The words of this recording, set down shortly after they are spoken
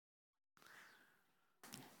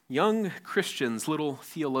Young Christians, little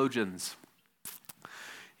theologians,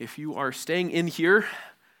 if you are staying in here,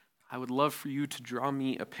 I would love for you to draw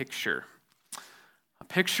me a picture. A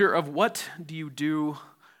picture of what do you do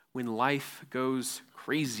when life goes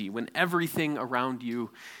crazy, when everything around you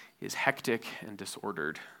is hectic and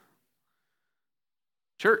disordered.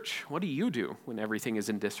 Church, what do you do when everything is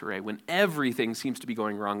in disarray, when everything seems to be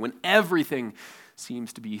going wrong, when everything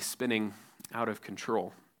seems to be spinning out of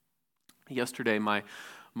control? Yesterday, my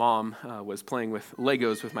mom was playing with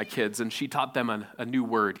Legos with my kids, and she taught them a new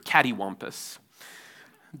word, cattywampus.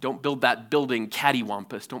 Don't build that building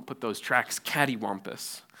cattywampus. Don't put those tracks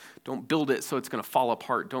cattywampus. Don't build it so it's going to fall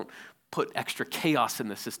apart. Don't put extra chaos in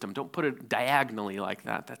the system. Don't put it diagonally like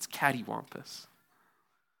that. That's cattywampus.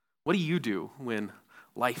 What do you do when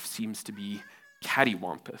life seems to be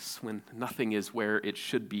cattywampus, when nothing is where it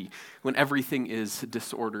should be, when everything is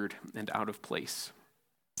disordered and out of place?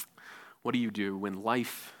 What do you do when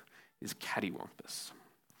life is cattywampus?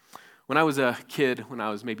 When I was a kid, when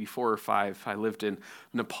I was maybe 4 or 5, I lived in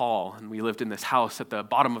Nepal, and we lived in this house at the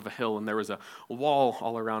bottom of a hill, and there was a wall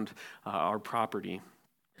all around our property,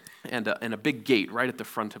 and a big gate right at the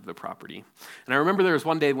front of the property. And I remember there was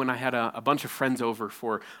one day when I had a bunch of friends over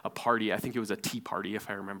for a party. I think it was a tea party,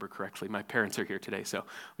 if I remember correctly. My parents are here today, so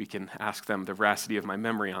we can ask them the veracity of my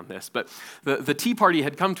memory on this. But the tea party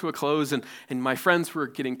had come to a close, and my friends were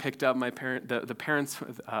getting picked up. The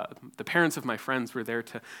parents of my friends were there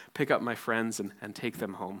to pick up my friends and take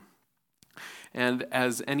them home. And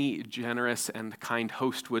as any generous and kind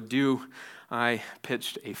host would do, I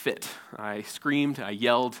pitched a fit. I screamed, I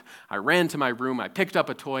yelled, I ran to my room, I picked up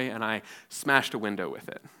a toy, and I smashed a window with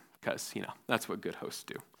it. Because, that's what good hosts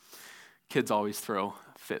do. Kids always throw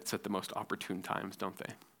fits at the most opportune times, don't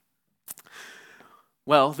they?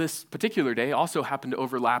 Well, this particular day also happened to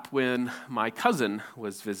overlap when my cousin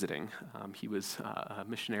was visiting. He was a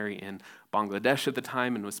missionary in Bangladesh at the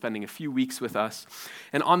time and was spending a few weeks with us.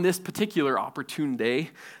 And on this particular opportune day,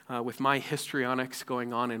 with my histrionics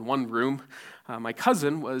going on in one room, my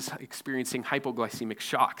cousin was experiencing hypoglycemic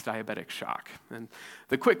shock, diabetic shock. And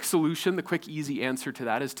the quick solution, the quick, easy answer to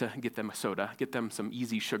that is to get them a soda, get them some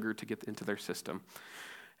easy sugar to get into their system.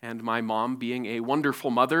 And my mom, being a wonderful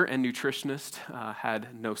mother and nutritionist,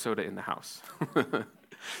 had no soda in the house.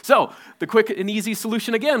 So the quick and easy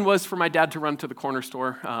solution again was for my dad to run to the corner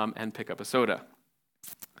store and pick up a soda.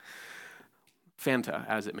 Fanta,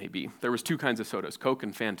 as it may be. There was 2 kinds of sodas, Coke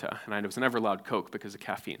and Fanta, and I was never allowed Coke because of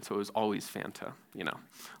caffeine, so it was always Fanta,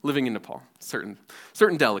 Living in Nepal, certain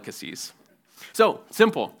delicacies. So,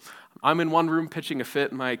 simple. I'm in one room pitching a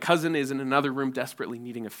fit, my cousin is in another room desperately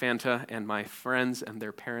needing a Fanta, and my friends and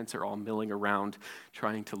their parents are all milling around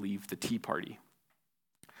trying to leave the tea party.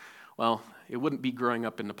 Well, it wouldn't be growing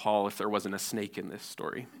up in Nepal if there wasn't a snake in this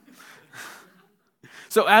story.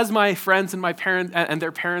 So as my friends and my parents and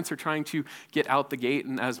their parents are trying to get out the gate,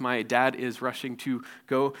 and as my dad is rushing to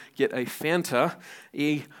go get a Fanta,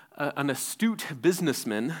 an astute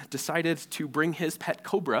businessman decided to bring his pet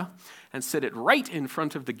cobra and set it right in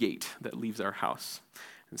front of the gate that leaves our house,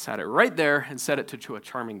 and sat it right there and set it to a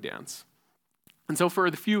charming dance. And so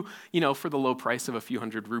for the low price of a few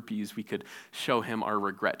hundred rupees, we could show him our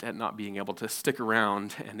regret at not being able to stick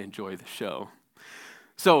around and enjoy the show.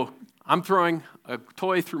 So I'm throwing a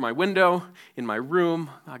toy through my window in my room.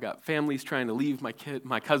 I got families trying to leave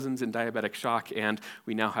my cousins in diabetic shock, and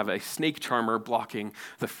we now have a snake charmer blocking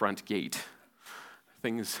the front gate.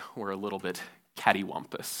 Things were a little bit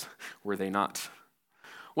cattywampus, were they not?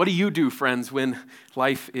 What do you do, friends, when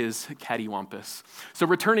life is cattywampus? So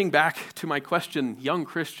returning back to my question, young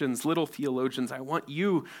Christians, little theologians, I want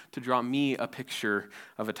you to draw me a picture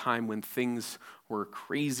of a time when things were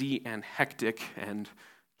crazy and hectic and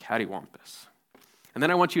cattywampus. And then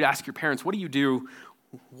I want you to ask your parents, what do you do?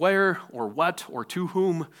 Where or what or to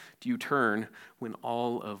whom do you turn when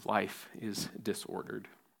all of life is disordered?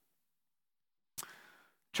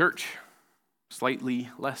 Church, slightly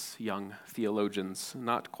less young theologians,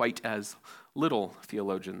 not quite as little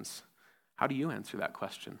theologians. How do you answer that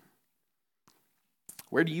question?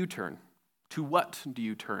 Where do you turn? To what do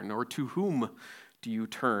you turn? Or to whom do you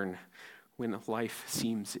turn when life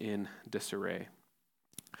seems in disarray?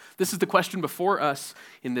 This is the question before us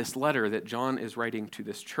in this letter that John is writing to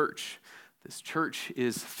this church. This church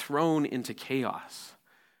is thrown into chaos.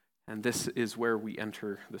 And this is where we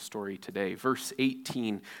enter the story today. Verse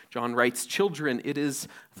 18, John writes, "Children, it is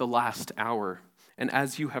the last hour. And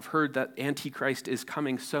as you have heard that Antichrist is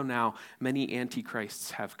coming, so now many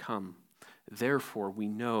Antichrists have come. Therefore, we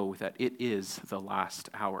know that it is the last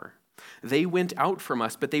hour. They went out from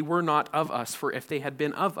us, but they were not of us. For if they had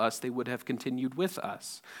been of us, they would have continued with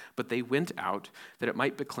us. But they went out, that it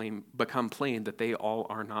might become plain that they all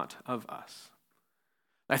are not of us.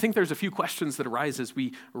 I think there's a few questions that arise as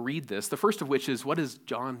we read this. The first of which is, what does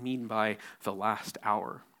John mean by the last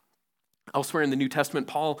hour? Elsewhere in the New Testament,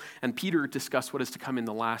 Paul and Peter discuss what is to come in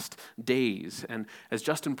the last days. And as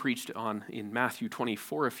Justin preached on in Matthew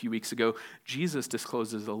 24 a few weeks ago, Jesus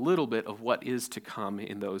discloses a little bit of what is to come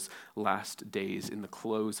in those last days in the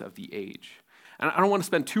close of the age. And I don't want to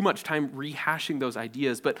spend too much time rehashing those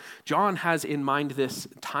ideas, but John has in mind this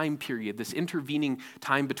time period, this intervening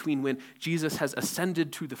time between when Jesus has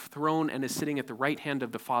ascended to the throne and is sitting at the right hand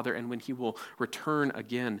of the Father and when he will return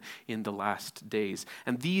again in the last days.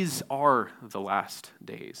 And these are the last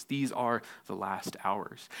days. These are the last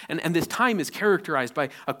hours. And this time is characterized by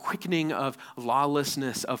a quickening of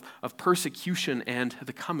lawlessness, of persecution, and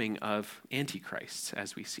the coming of antichrists,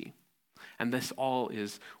 as we see. And this all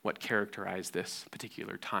is what characterized this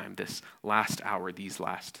particular time, this last hour, these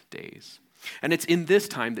last days. And it's in this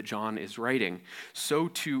time that John is writing. So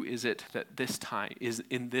too is it that this time is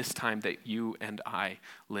in this time that you and I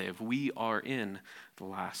live. We are in the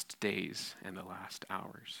last days and the last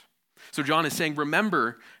hours. So John is saying,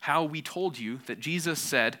 remember how we told you that Jesus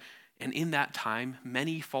said, and in that time,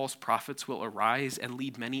 many false prophets will arise and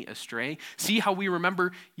lead many astray. See how we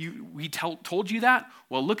remember we told you that?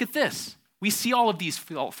 Well, look at this. We see all of these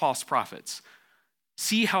false prophets.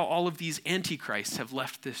 See how all of these antichrists have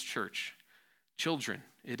left this church. Children,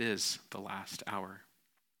 it is the last hour.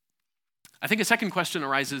 I think a second question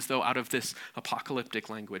arises, though, out of this apocalyptic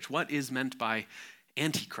language. What is meant by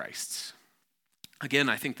antichrists? Again,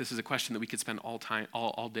 I think this is a question that we could spend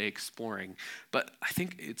all day exploring, but I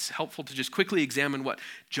think it's helpful to just quickly examine what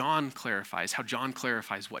John clarifies, how John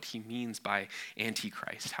clarifies what he means by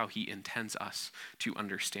Antichrist, how he intends us to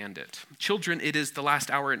understand it. Children, it is the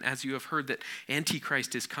last hour, and as you have heard that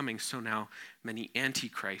Antichrist is coming, so now many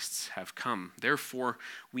Antichrists have come. Therefore,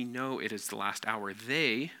 we know it is the last hour.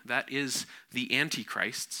 They, that is the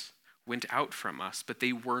Antichrists, went out from us, but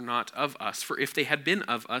they were not of us. For if they had been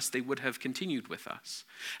of us, they would have continued with us.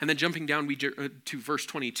 And then jumping down to verse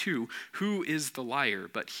 22, who is the liar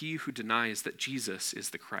but he who denies that Jesus is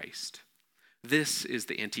the Christ? This is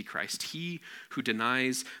the Antichrist, he who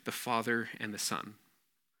denies the Father and the Son.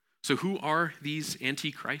 So who are these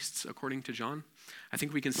Antichrists according to John? I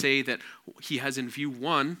think we can say that he has in view,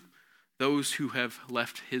 one, those who have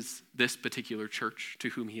left this particular church to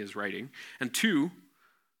whom he is writing, and two,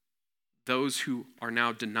 those who are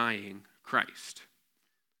now denying Christ.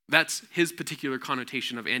 That's his particular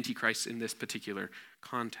connotation of Antichrist in this particular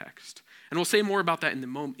context. And we'll say more about that in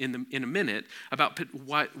a minute, about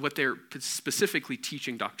what they're specifically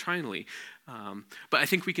teaching doctrinally. But I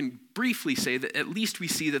think we can briefly say that at least we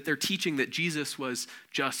see that they're teaching that Jesus was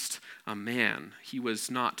just a man. He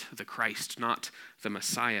was not the Christ, not the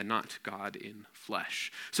Messiah, not God in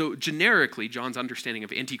flesh. So generically, John's understanding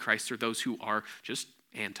of Antichrist are those who are just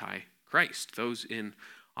anti-Christ, those in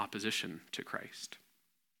opposition to Christ.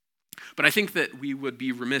 But I think that we would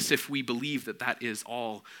be remiss if we believe that that is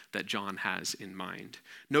all that John has in mind.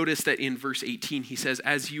 Notice that in verse 18 he says,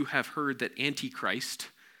 as you have heard that Antichrist,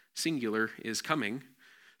 singular, is coming,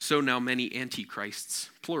 so now many Antichrists,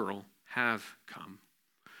 plural, have come.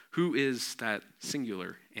 Who is that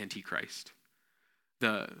singular Antichrist?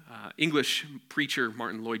 The English preacher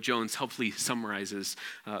Martin Lloyd-Jones helpfully summarizes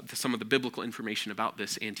some of the biblical information about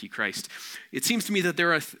this Antichrist. It seems to me that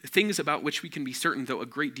there are things about which we can be certain, though a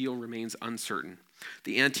great deal remains uncertain.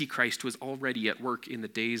 The Antichrist was already at work in the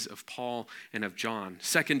days of Paul and of John.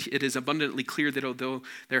 Second, it is abundantly clear that although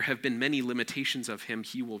there have been many limitations of him,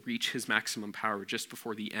 he will reach his maximum power just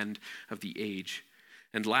before the end of the age.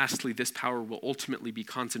 And lastly, this power will ultimately be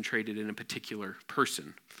concentrated in a particular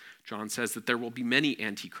person. John says that there will be many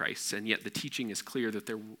antichrists, and yet the teaching is clear that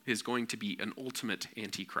there is going to be an ultimate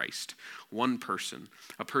antichrist, one person,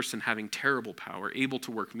 a person having terrible power, able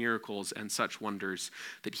to work miracles and such wonders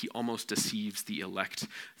that he almost deceives the elect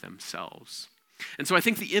themselves. And so I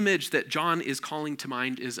think the image that John is calling to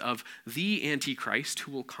mind is of the Antichrist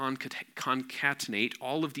who will concatenate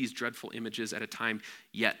all of these dreadful images at a time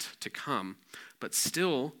yet to come, but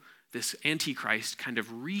still this Antichrist kind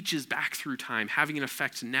of reaches back through time, having an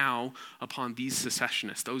effect now upon these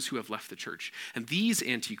secessionists, those who have left the church. And these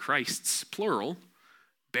Antichrists, plural,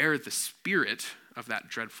 bear the spirit of that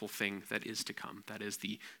dreadful thing that is to come. That is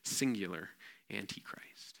the singular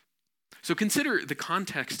Antichrist. So consider the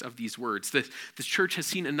context of these words. This church has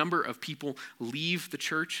seen a number of people leave the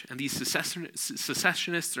church, and these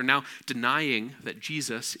secessionists are now denying that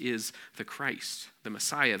Jesus is the Christ, the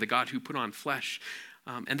Messiah, the God who put on flesh.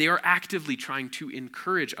 and they are actively trying to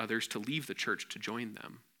encourage others to leave the church to join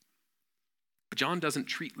them. But John doesn't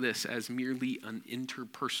treat this as merely an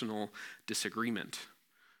interpersonal disagreement.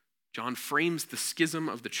 John frames the schism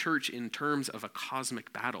of the church in terms of a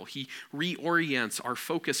cosmic battle. He reorients our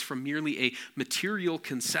focus from merely a material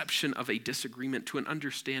conception of a disagreement to an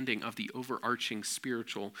understanding of the overarching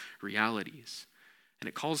spiritual realities. And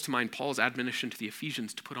it calls to mind Paul's admonition to the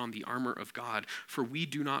Ephesians to put on the armor of God, for we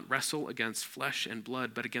do not wrestle against flesh and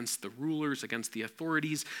blood, but against the rulers, against the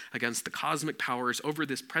authorities, against the cosmic powers over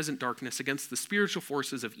this present darkness, against the spiritual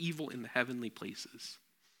forces of evil in the heavenly places.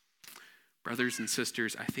 Brothers and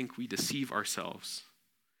sisters, I think we deceive ourselves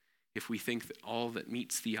if we think that all that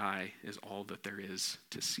meets the eye is all that there is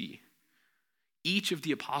to see. Each of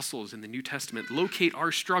the apostles in the New Testament locate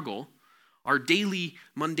our struggle, our daily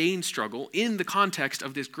mundane struggle, in the context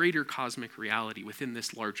of this greater cosmic reality within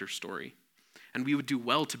this larger story. And we would do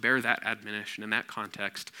well to bear that admonition in that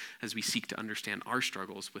context as we seek to understand our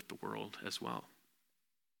struggles with the world as well.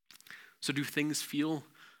 So do things feel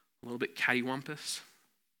a little bit cattywampus?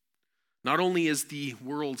 Not only is the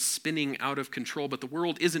world spinning out of control, but the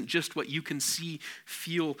world isn't just what you can see,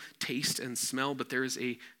 feel, taste, and smell, but there is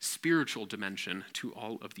a spiritual dimension to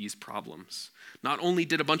all of these problems. Not only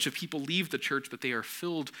did a bunch of people leave the church, but they are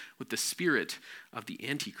filled with the spirit of the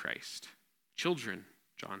Antichrist. Children,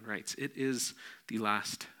 John writes, it is the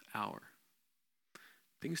last hour.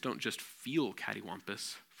 Things don't just feel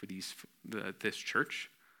cattywampus for this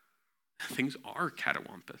church. Things are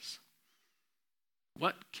cattywampus.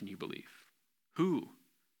 What can you believe? Who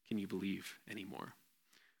can you believe anymore?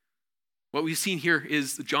 What we've seen here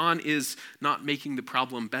is John is not making the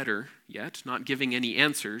problem better yet, not giving any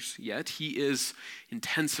answers yet. He is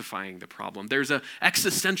intensifying the problem. There's an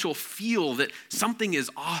existential feel that something is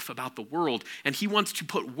off about the world, and he wants to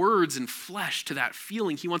put words and flesh to that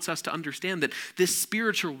feeling. He wants us to understand that this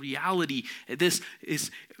spiritual reality, this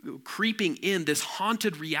is creeping in, this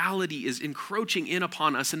haunted reality is encroaching in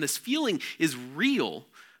upon us, and this feeling is real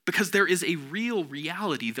because there is a real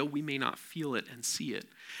reality, though we may not feel it and see it.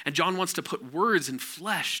 And John wants to put words and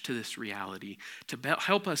flesh to this reality to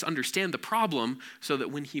help us understand the problem so that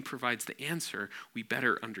when he provides the answer, we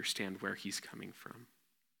better understand where he's coming from.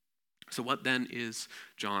 So what then is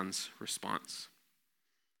John's response?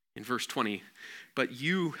 In verse 20, but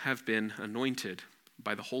you have been anointed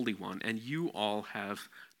by the Holy One, and you all have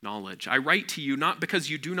knowledge. I write to you not because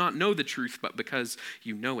you do not know the truth, but because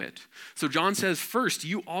you know it. So John says, first,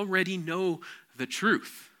 you already know the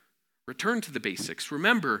truth. Return to the basics.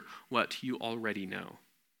 Remember what you already know.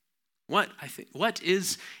 What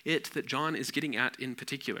is it that John is getting at in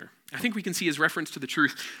particular? I think we can see his reference to the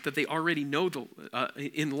truth that they already know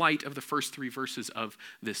in light of the first 3 verses of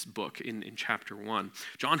this book in chapter 1.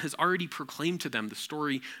 John has already proclaimed to them the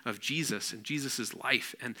story of Jesus and Jesus'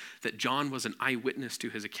 life, and that John was an eyewitness to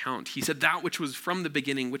his account. He said, that which was from the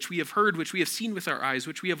beginning, which we have heard, which we have seen with our eyes,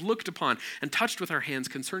 which we have looked upon and touched with our hands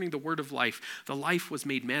concerning the word of life. The life was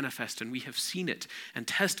made manifest, and we have seen it and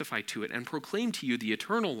testified to it and proclaimed to you the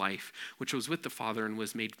eternal life, which was with the Father and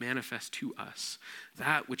was made manifest to us.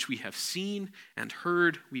 That which we have seen and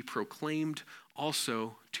heard, we proclaimed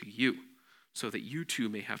also to you, so that you too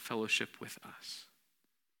may have fellowship with us.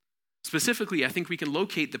 Specifically, I think we can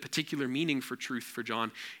locate the particular meaning for truth for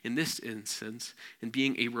John in this instance in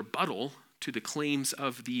being a rebuttal to the claims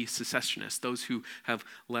of the secessionists, those who have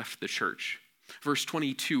left the church. Verse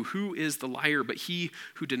 22, who is the liar but he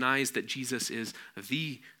who denies that Jesus is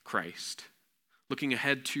the Christ? Looking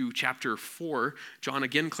ahead to chapter 4, John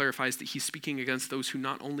again clarifies that he's speaking against those who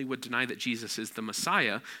not only would deny that Jesus is the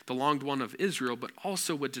Messiah, the longed one of Israel, but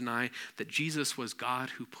also would deny that Jesus was God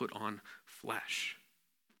who put on flesh.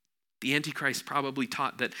 The Antichrist probably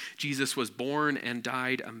taught that Jesus was born and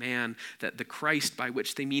died a man, that the Christ, by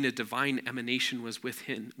which they mean a divine emanation, was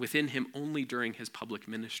within him only during his public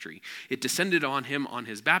ministry. It descended on him on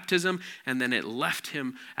his baptism, and then it left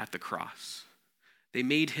him at the cross. They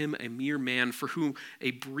made him a mere man for whom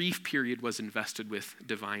a brief period was invested with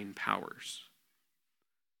divine powers.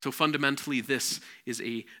 So fundamentally, this is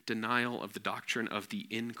a denial of the doctrine of the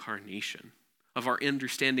incarnation, of our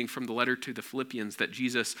understanding from the letter to the Philippians that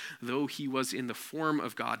Jesus, though he was in the form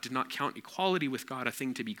of God, did not count equality with God a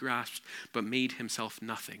thing to be grasped, but made himself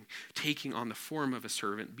nothing, taking on the form of a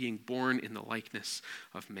servant, being born in the likeness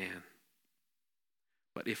of man.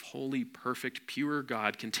 But if holy, perfect, pure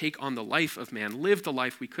God can take on the life of man, live the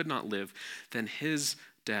life we could not live, then his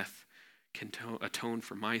death can atone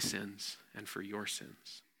for my sins and for your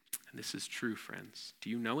sins. And this is true, friends. Do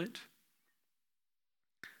you know it?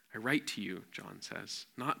 I write to you, John says,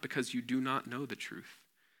 not because you do not know the truth,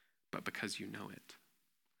 but because you know it.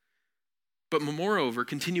 But moreover,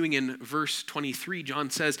 continuing in verse 23,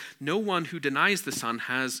 John says, no one who denies the Son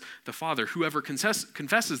has the Father. Whoever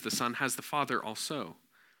confesses the Son has the Father also.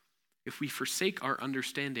 If we forsake our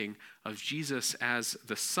understanding of Jesus as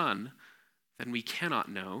the Son, then we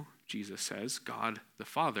cannot know, Jesus says, God the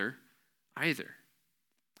Father either.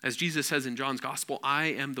 As Jesus says in John's Gospel, I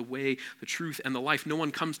am the way, the truth, and the life. No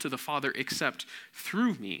one comes to the Father except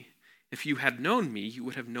through me. If you had known me, you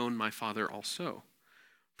would have known my Father also.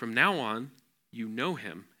 From now on, you know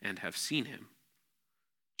him and have seen him.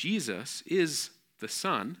 Jesus is the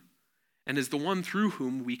Son and is the one through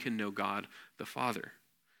whom we can know God the Father.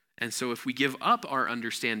 And so if we give up our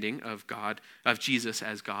understanding of God, of Jesus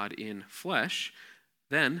as God in flesh,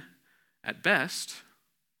 then at best,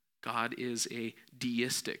 God is a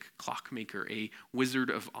deistic clockmaker, a Wizard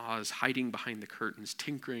of Oz hiding behind the curtains,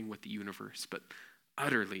 tinkering with the universe, but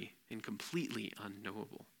utterly and completely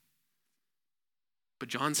unknowable. But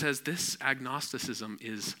John says this agnosticism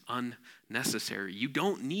is unnecessary. You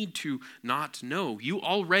don't need to not know. You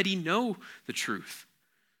already know the truth.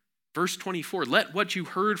 Verse 24, let what you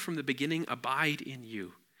heard from the beginning abide in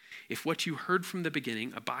you. If what you heard from the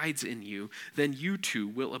beginning abides in you, then you too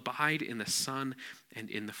will abide in the Son and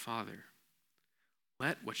in the Father.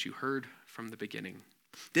 Let what you heard from the beginning.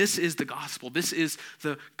 This is the gospel. This is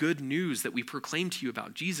the good news that we proclaim to you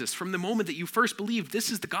about Jesus. From the moment that you first believed,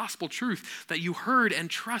 this is the gospel truth that you heard and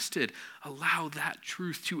trusted. Allow that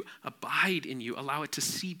truth to abide in you. Allow it to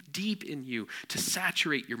seep deep in you, to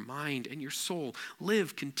saturate your mind and your soul.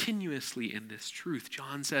 Live continuously in this truth.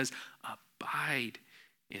 John says, abide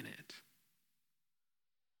in it.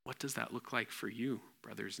 What does that look like for you,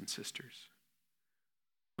 brothers and sisters?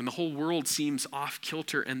 When the whole world seems off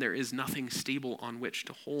kilter and there is nothing stable on which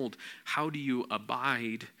to hold, how do you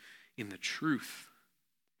abide in the truth?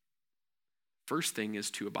 First thing is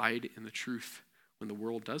to abide in the truth when the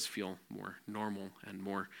world does feel more normal and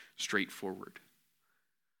more straightforward.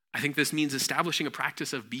 I think this means establishing a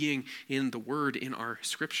practice of being in the Word in our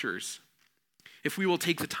scriptures. If we will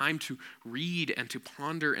take the time to read and to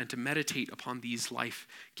ponder and to meditate upon these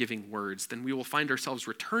life-giving words, then we will find ourselves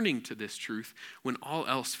returning to this truth when all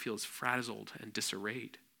else feels frazzled and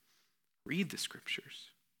disarrayed. Read the scriptures.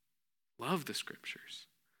 Love the scriptures.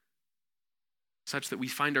 Such that we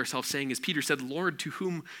find ourselves saying, as Peter said, Lord, to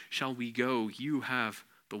whom shall we go? You have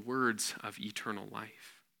the words of eternal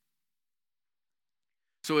life.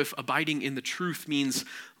 So if abiding in the truth means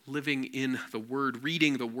living in the Word,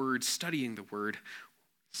 reading the Word, studying the Word,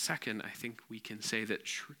 second, I think we can say that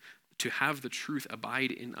to have the truth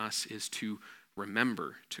abide in us is to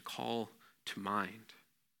remember, to call to mind.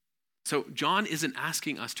 So John isn't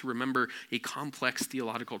asking us to remember a complex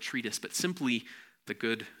theological treatise, but simply the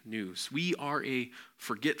good news. We are a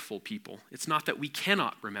forgetful people. It's not that we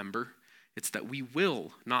cannot remember, it's that we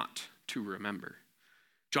will not to remember.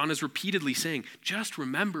 John is repeatedly saying, just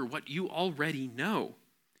remember what you already know.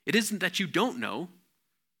 It isn't that you don't know.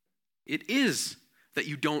 It is that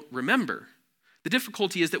you don't remember. The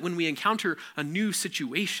difficulty is that when we encounter a new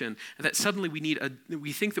situation, that suddenly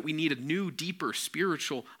we think that we need a new, deeper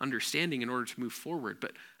spiritual understanding in order to move forward.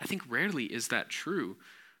 But I think rarely is that true.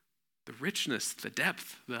 The richness, the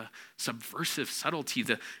depth, the subversive subtlety,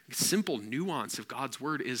 the simple nuance of God's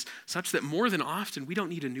word is such that more than often we don't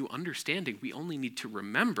need a new understanding. We only need to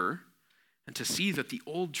remember and to see that the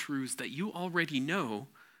old truths that you already know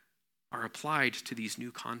are applied to these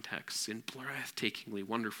new contexts in breathtakingly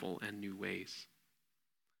wonderful and new ways.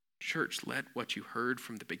 Church, let what you heard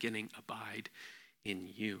from the beginning abide in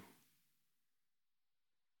you.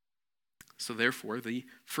 So therefore, the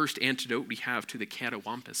first antidote we have to the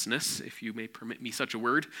catawampousness, if you may permit me such a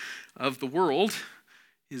word, of the world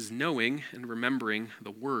is knowing and remembering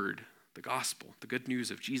the word, the gospel, the good news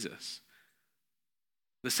of Jesus.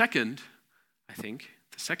 The second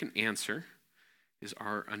answer is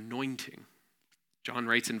our anointing. John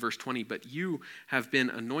writes in verse 20, but you have been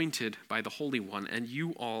anointed by the Holy One, and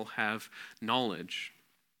you all have knowledge.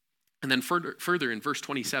 And then further in verse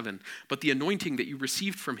 27, but the anointing that you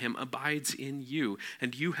received from him abides in you,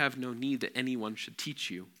 and you have no need that anyone should teach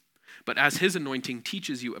you. But as his anointing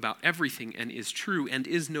teaches you about everything and is true and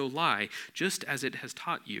is no lie, just as it has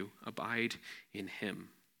taught you, abide in him.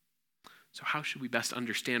 So how should we best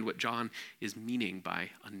understand what John is meaning by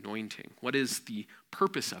anointing? What is the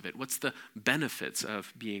purpose of it? What's the benefits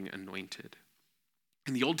of being anointed?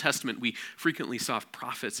 In the Old Testament, we frequently saw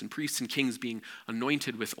prophets and priests and kings being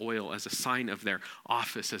anointed with oil as a sign of their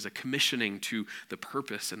office, as a commissioning to the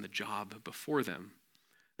purpose and the job before them.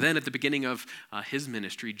 Then at the beginning of his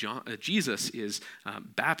ministry, Jesus is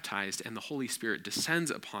baptized and the Holy Spirit descends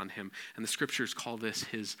upon him, and the scriptures call this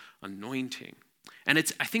his anointing. And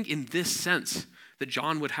it's, I think, in this sense that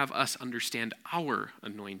John would have us understand our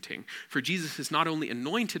anointing. For Jesus is not only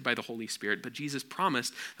anointed by the Holy Spirit, but Jesus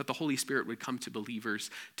promised that the Holy Spirit would come to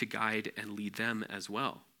believers to guide and lead them as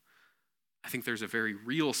well. I think there's a very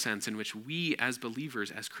real sense in which we as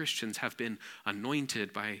believers, as Christians, have been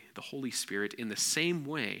anointed by the Holy Spirit in the same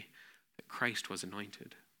way that Christ was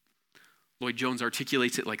anointed. Lloyd Jones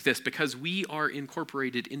articulates it like this: because we are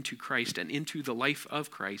incorporated into Christ and into the life of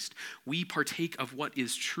Christ, we partake of what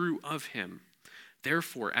is true of him.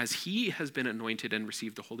 Therefore, as he has been anointed and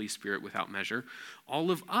received the Holy Spirit without measure, all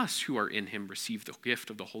of us who are in him receive the gift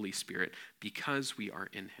of the Holy Spirit because we are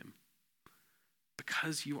in him.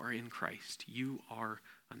 Because you are in Christ, you are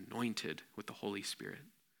anointed with the Holy Spirit.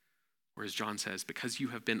 Or as John says, because you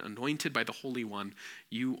have been anointed by the Holy One,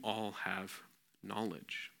 you all have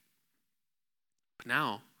knowledge. But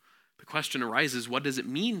now, the question arises, what does it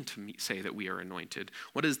mean to say that we are anointed?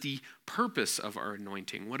 What is the purpose of our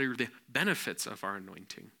anointing? What are the benefits of our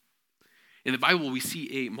anointing? In the Bible, we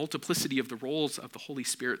see a multiplicity of the roles of the Holy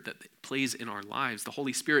Spirit that it plays in our lives. The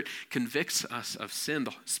Holy Spirit convicts us of sin.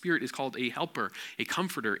 The Spirit is called a helper, a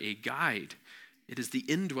comforter, a guide. It is the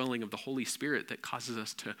indwelling of the Holy Spirit that causes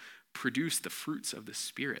us to produce the fruits of the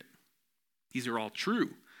Spirit. These are all true,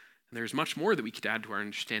 and there's much more that we could add to our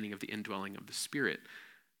understanding of the indwelling of the Spirit.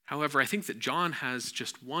 However, I think that John has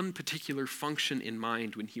just one particular function in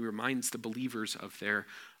mind when he reminds the believers of their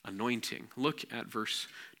anointing. Look at verse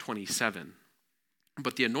 27.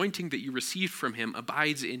 But the anointing that you received from him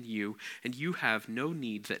abides in you, and you have no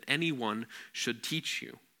need that anyone should teach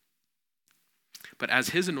you. But as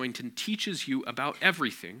his anointing teaches you about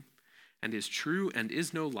everything, and is true and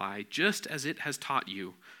is no lie, just as it has taught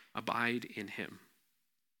you, abide in him.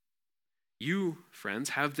 You, friends,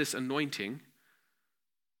 have this anointing,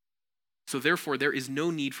 so therefore there is no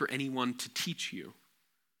need for anyone to teach you.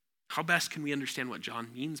 How best can we understand what John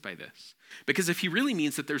means by this? Because if he really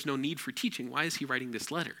means that there's no need for teaching, why is he writing this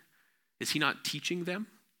letter? Is he not teaching them?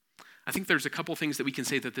 I think there's a couple things that we can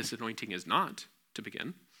say that this anointing is not, to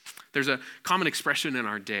begin. There's a common expression in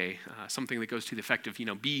our day, something that goes to the effect of,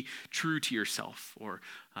 be true to yourself. Or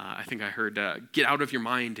I think I heard, get out of your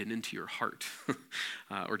mind and into your heart.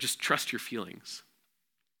 Or just trust your feelings.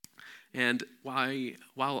 And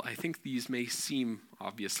while I think these may seem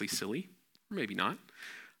obviously silly, or maybe not,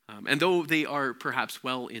 and though they are perhaps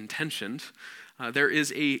well-intentioned, there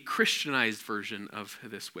is a Christianized version of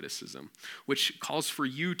this witticism, which calls for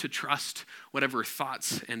you to trust whatever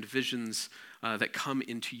thoughts and visions that come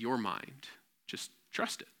into your mind. Just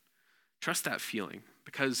trust it. Trust that feeling,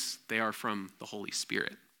 because they are from the Holy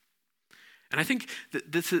Spirit. And I think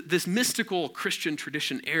that this mystical Christian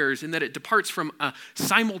tradition errs in that it departs from a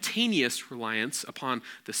simultaneous reliance upon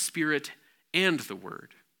the Spirit and the Word.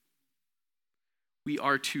 We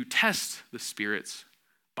are to test the spirits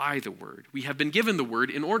by the Word. We have been given the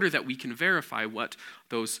Word in order that we can verify what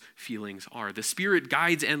those feelings are. The Spirit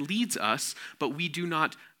guides and leads us, but we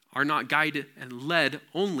are not guided and led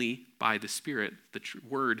only by the Spirit. The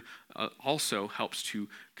Word also helps to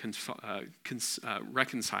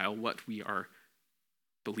reconcile what we are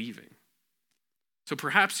believing. So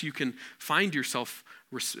perhaps you can find yourself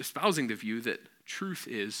espousing the view that truth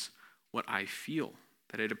is what I feel,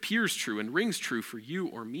 that it appears true and rings true for you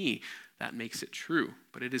or me. That makes it true.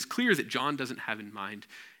 But it is clear that John doesn't have in mind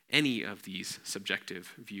any of these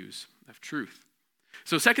subjective views of truth.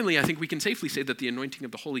 So secondly, I think we can safely say that the anointing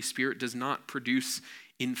of the Holy Spirit does not produce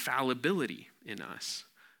infallibility in us,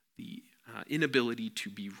 the inability to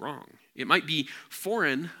be wrong. It might be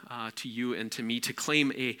foreign to you and to me to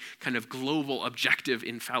claim a kind of global objective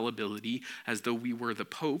infallibility as though we were the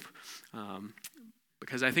Pope,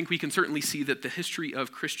 because I think we can certainly see that the history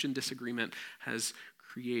of Christian disagreement has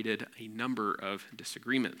created a number of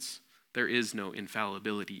disagreements. There is no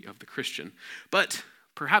infallibility of the Christian. But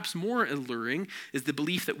perhaps more alluring is the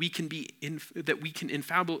belief that we can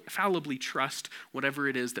infallibly trust whatever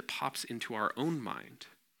it is that pops into our own mind.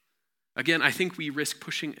 Again, I think we risk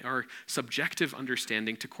pushing our subjective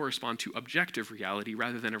understanding to correspond to objective reality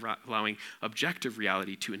rather than allowing objective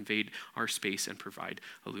reality to invade our space and provide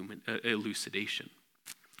elucidation.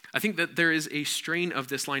 I think that there is a strain of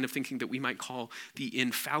this line of thinking that we might call the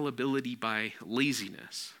infallibility by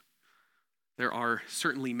laziness. There are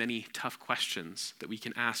certainly many tough questions that we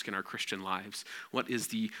can ask in our Christian lives. What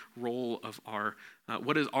is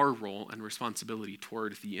what is our role and responsibility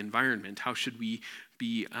toward the environment? How should we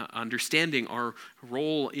be understanding our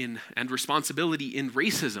role in and responsibility in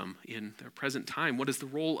racism in the present time? What is the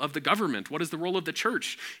role of the government? What is the role of the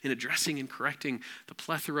church in addressing and correcting the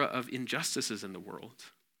plethora of injustices in the world?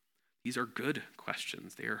 These are good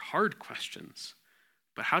questions. They are hard questions.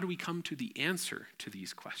 But how do we come to the answer to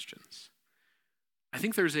these questions? I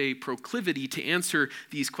think there's a proclivity to answer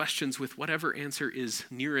these questions with whatever answer is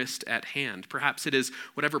nearest at hand. Perhaps it is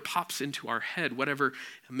whatever pops into our head,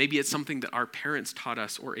 maybe it's something that our parents taught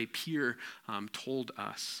us or a peer told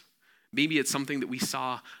us. Maybe it's something that we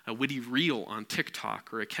saw a witty reel on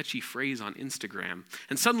TikTok or a catchy phrase on Instagram.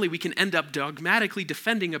 And suddenly we can end up dogmatically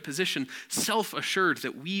defending a position, self-assured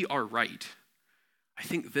that we are right. I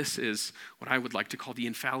think this is what I would like to call the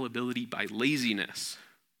infallibility by laziness.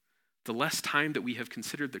 The less time that we have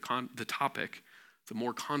considered the topic, the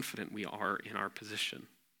more confident we are in our position.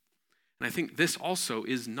 And I think this also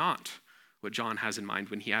is not what John has in mind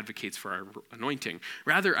when he advocates for our anointing.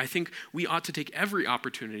 Rather, I think we ought to take every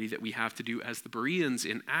opportunity that we have to do as the Bereans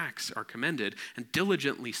in Acts are commended and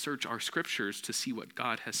diligently search our scriptures to see what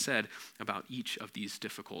God has said about each of these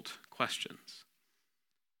difficult questions.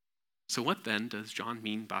 So what then does John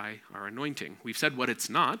mean by our anointing? We've said what it's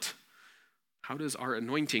not. How does our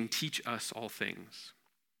anointing teach us all things?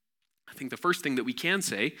 I think the first thing that we can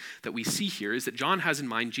say that we see here is that John has in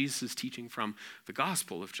mind Jesus' teaching from the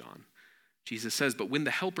Gospel of John. Jesus says, "But when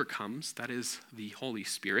the Helper comes, that is the Holy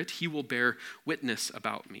Spirit, he will bear witness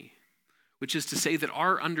about me." Which is to say that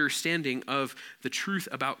our understanding of the truth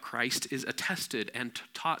about Christ is attested and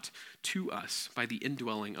taught to us by the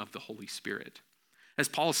indwelling of the Holy Spirit. As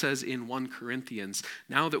Paul says in 1 Corinthians,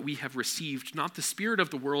 "Now that we have received not the spirit of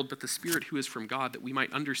the world, but the Spirit who is from God, that we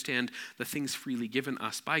might understand the things freely given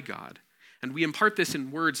us by God. And we impart this in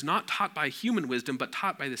words not taught by human wisdom, but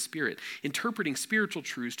taught by the Spirit, interpreting spiritual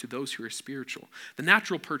truths to those who are spiritual. The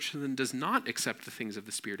natural person does not accept the things of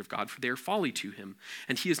the Spirit of God, for they are folly to him,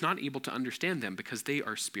 and he is not able to understand them because they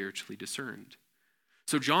are spiritually discerned."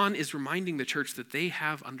 So John is reminding the church that they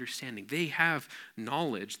have understanding, they have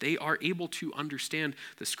knowledge, they are able to understand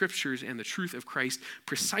the scriptures and the truth of Christ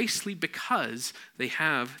precisely because they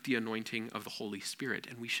have the anointing of the Holy Spirit.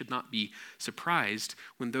 And we should not be surprised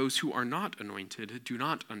when those who are not anointed do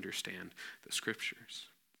not understand the scriptures.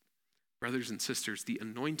 Brothers and sisters, the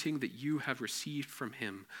anointing that you have received from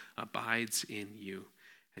him abides in you.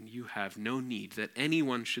 And you have no need that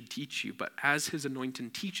anyone should teach you, but as his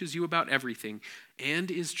anointing teaches you about everything, and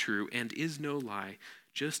is true, and is no lie,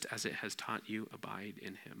 just as it has taught you, abide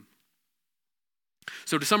in him.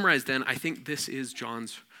 So to summarize then, I think this is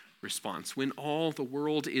John's response. When all the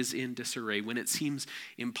world is in disarray, when it seems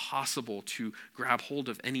impossible to grab hold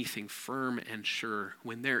of anything firm and sure,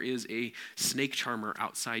 when there is a snake charmer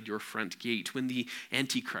outside your front gate, when the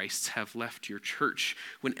antichrists have left your church,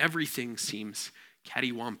 when everything seems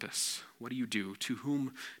cattywampus, what do you do? To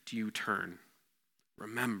whom do you turn?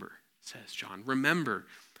 Remember, says John, remember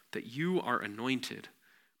that you are anointed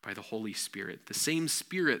by the Holy Spirit, the same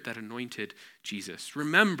Spirit that anointed Jesus.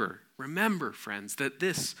 Remember, friends, that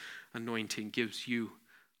this anointing gives you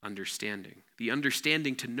understanding, the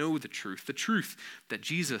understanding to know the truth that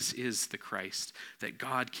Jesus is the Christ, that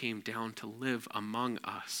God came down to live among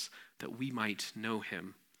us, that we might know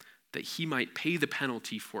him, that he might pay the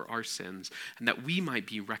penalty for our sins, and that we might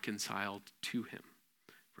be reconciled to him.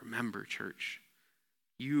 Remember, church,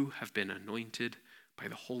 you have been anointed by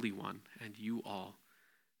the Holy One, and you all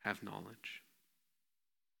have knowledge.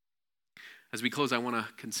 As we close, I want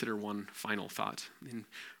to consider one final thought. In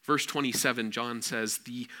verse 27, John says,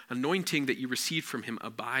 "The anointing that you received from him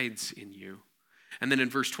abides in you." And then in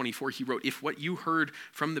verse 24, he wrote, "If what you heard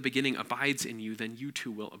from the beginning abides in you, then you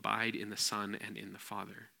too will abide in the Son and in the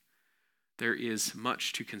Father." There is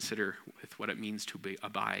much to consider with what it means to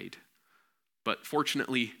abide. But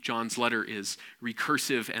fortunately, John's letter is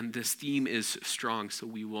recursive and this theme is strong, so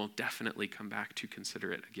we will definitely come back to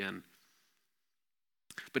consider it again.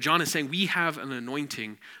 But John is saying we have an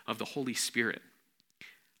anointing of the Holy Spirit.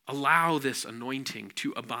 Allow this anointing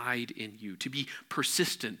to abide in you, to be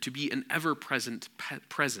persistent, to be an ever-present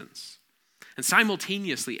presence. And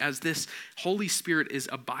simultaneously, as this Holy Spirit is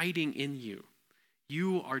abiding in you,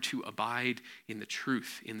 you are to abide in the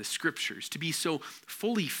truth, in the scriptures, to be so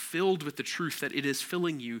fully filled with the truth that it is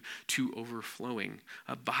filling you to overflowing.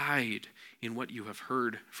 Abide in what you have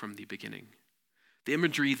heard from the beginning. The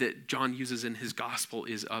imagery that John uses in his gospel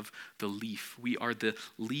is of the leaf. We are the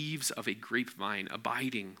leaves of a grapevine,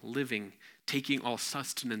 abiding, living, taking all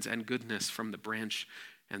sustenance and goodness from the branch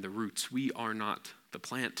and the roots. We are not the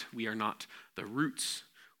plant. We are not the roots.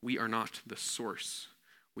 We are not the source.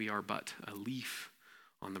 We are but a leaf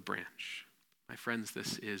on the branch. My friends,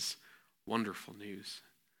 this is wonderful news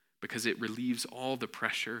because it relieves all the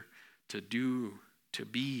pressure to do, to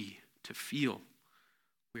be, to feel.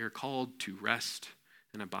 We are called to rest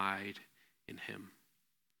and abide in him.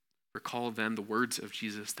 Recall then the words of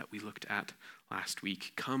Jesus that we looked at last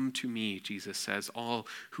week. Come to me, Jesus says, all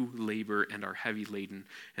who labor and are heavy laden,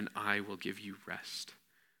 and I will give you rest.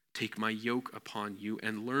 Take my yoke upon you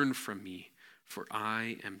and learn from me, for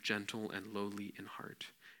I am gentle and lowly in heart,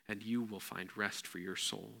 and you will find rest for your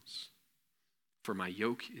souls. For my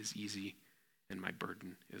yoke is easy and my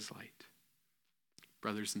burden is light.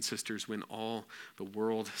 Brothers and sisters, when all the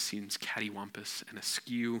world seems cattywampus and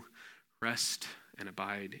askew, rest and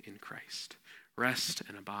abide in Christ. Rest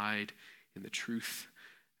and abide in the truth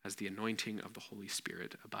as the anointing of the Holy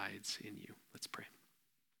Spirit abides in you. Let's pray.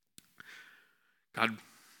 God,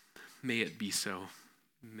 may it be so.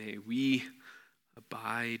 May we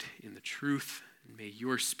abide in the truth, and may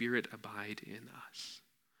your Spirit abide in us.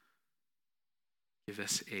 Give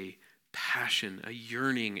us a passion, a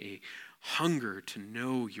yearning, a hunger to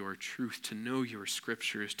know your truth, to know your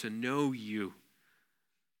scriptures, to know you,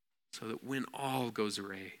 so that when all goes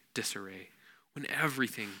disarray, when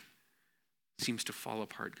everything seems to fall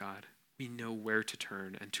apart, God, we know where to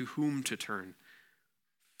turn and to whom to turn.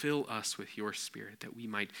 Fill us with your Spirit that we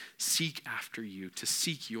might seek after you, to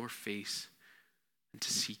seek your face and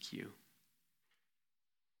to seek you.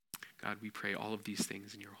 God, we pray all of these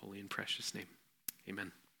things in your holy and precious name.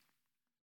 Amen.